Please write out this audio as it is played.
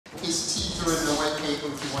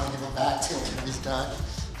paper if you want to give them back to him when he's done.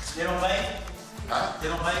 They don't make? Huh? They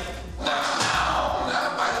don't make? No,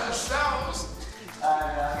 not by themselves.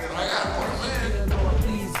 I gotta put them in.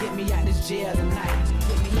 Please get me out this jail tonight.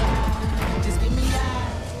 Get me out. Just get me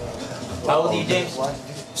out. How old are you, James?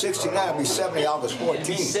 69, I'll be 70 August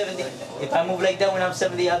 14th. 70. If I move like that when I'm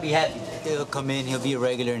 70, I'll be happy. He'll come in, he'll be a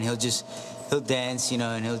regular, and he'll dance, you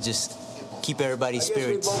know, and he'll just keep everybody's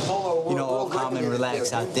spirits, you know, all calm and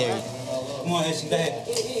relaxed out there. Come on, Heston, go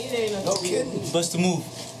ahead. No kidding. Bust a move.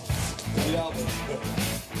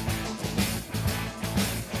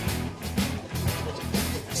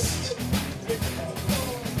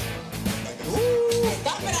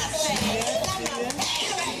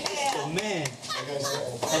 Oh, man.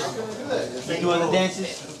 You do all the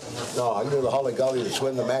dances? No, I can do the Holly Gully, the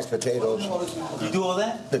swim, the mashed potatoes. You do all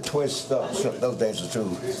that? The twist, those dances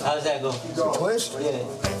too. How does that go? The twist? Yeah.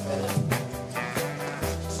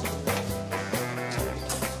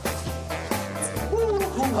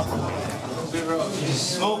 You're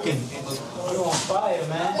smoking. You're on fire,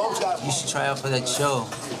 man. You should try out for that show.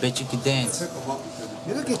 Bet you could dance.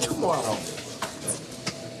 You look at tomorrow.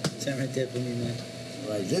 Time right there for me, man.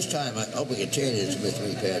 Right, this time I hope we can change this,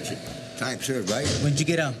 Mr. Patch. Time served, right? When'd you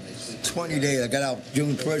get out? 20 days. I got out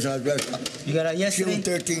June 1st. I was arrested. You got out yesterday?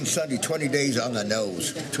 June 13th, Sunday, 20 days on the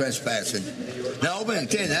nose, trespassing. Now, open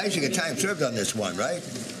 10. I should get time served on this one, right?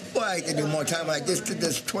 Boy, I can do more time. I just did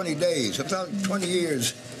this 20 days. About 20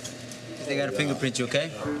 years. They got to fingerprint you,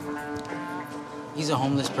 okay? He's a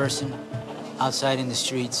homeless person outside in the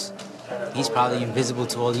streets. He's probably invisible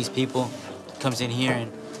to all these people. Comes in here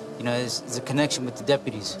and, you know, there's a connection with the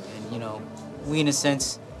deputies. And, you know, we, in a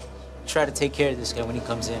sense, try to take care of this guy when he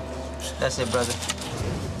comes in. That's it, brother.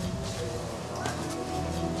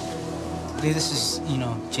 This is, you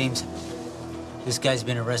know, James. This guy's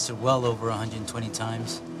been arrested well over 120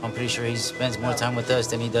 times. I'm pretty sure he spends more time with us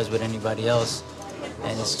than he does with anybody else.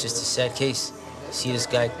 And it's just a sad case. See this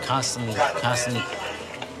guy constantly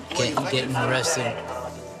getting arrested.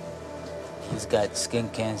 He's got skin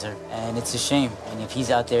cancer, and it's a shame. And if he's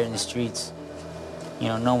out there in the streets, you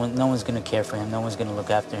know, no one's gonna care for him. No one's gonna look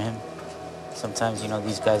after him. Sometimes, you know,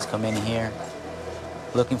 these guys come in here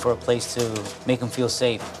looking for a place to make them feel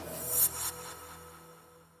safe.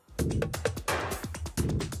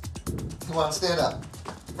 Come on, stand up.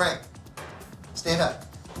 Frank, stand up.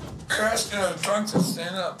 You're asking a drunk to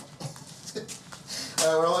stand up. All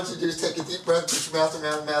right, what I want you to do is take a deep breath, put your mouth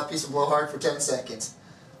around the mouthpiece and blow hard for 10 seconds.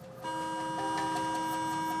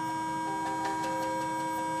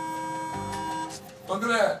 Look at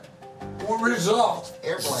that. What result?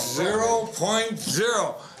 Airplane.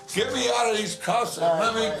 0.0. Get me out of these cuffs and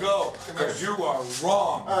let me go, because you are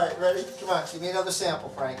wrong. All right, ready? Come on, give me another sample,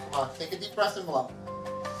 Frank. Come on, take a deep breath and blow.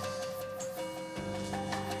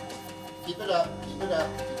 Keep it up, keep it up.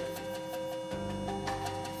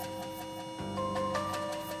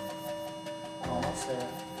 Almost there,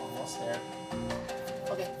 almost there.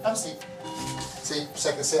 Okay, have a seat. See,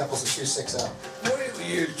 second sample's a 260. What are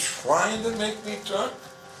you trying to make me drunk?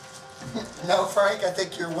 No, Frank, I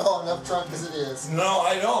think you're well enough drunk as it is. No,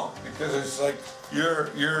 I don't, because it's like your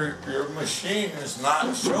machine is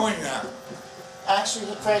not showing that.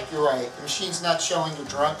 Actually, Frank, you're right. The machine's not showing you're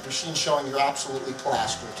drunk. The machine's showing you're absolutely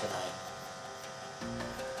plastered tonight.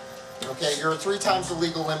 Okay, you're 3 times the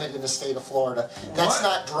legal limit in the state of Florida. That's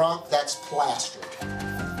not drunk, that's plastered.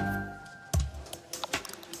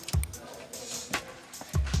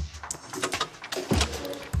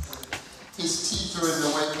 His teeth are in the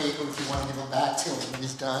wet paper if you want to give them back to him when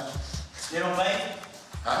he's done. They don't make?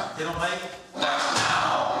 Huh? They don't make? No,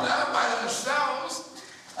 not by themselves.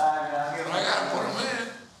 I gotta put them in.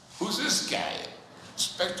 Who's this guy?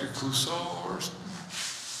 Inspector Clouseau or something?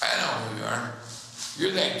 I know who you are.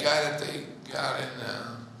 You're that guy that they got in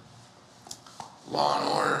Law and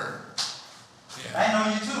Order. Yeah. I know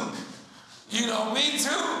you too. You know me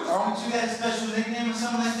too. Don't you got a special nickname or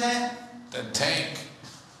something like that? The Tank.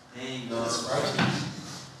 There you go. That's right.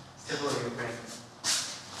 Step over here, Frank.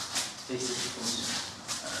 Face the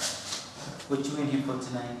people. What you in here for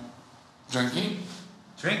tonight? Drinking?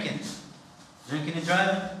 Drinking. Drinking and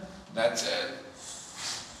driving? That's it.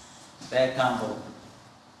 Bad combo.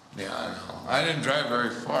 Yeah, I know. I didn't drive very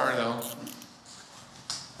far though.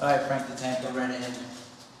 All right, Frank the Tank, go right ahead.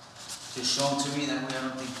 Just show them to me, that way I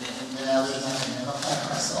don't think they're in there. Yeah, there's nothing.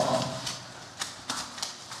 I saw him.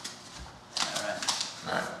 All right.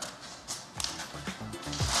 All right.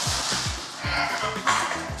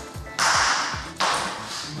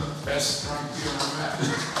 Best drunk you ever met.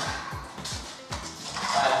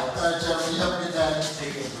 All right, gentlemen, you have a good day.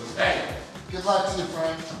 Take it. Hey, Good luck to you,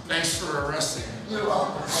 Frank. thanks for arresting me. You're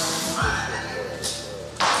welcome.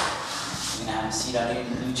 a seat out here in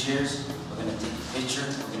the blue chairs. We're gonna take a picture.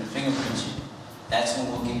 We're gonna fingerprint you. That's when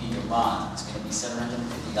we'll give you your bond. It's gonna be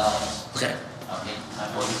 $750. Okay. Okay.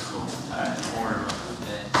 Cool. All right.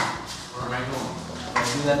 Where am I going?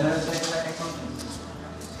 Do that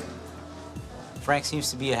Frank seems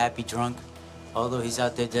to be a happy drunk, although he's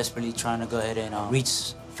out there desperately trying to go ahead and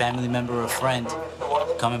reach family member or friend,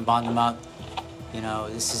 come and bond him out. You know,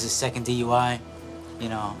 this is his second DUI. You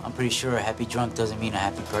know, I'm pretty sure a happy drunk doesn't mean a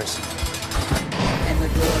happy person. And the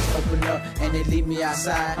doors open up and they leave me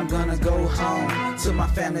outside. I'm gonna go home to my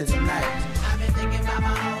family tonight.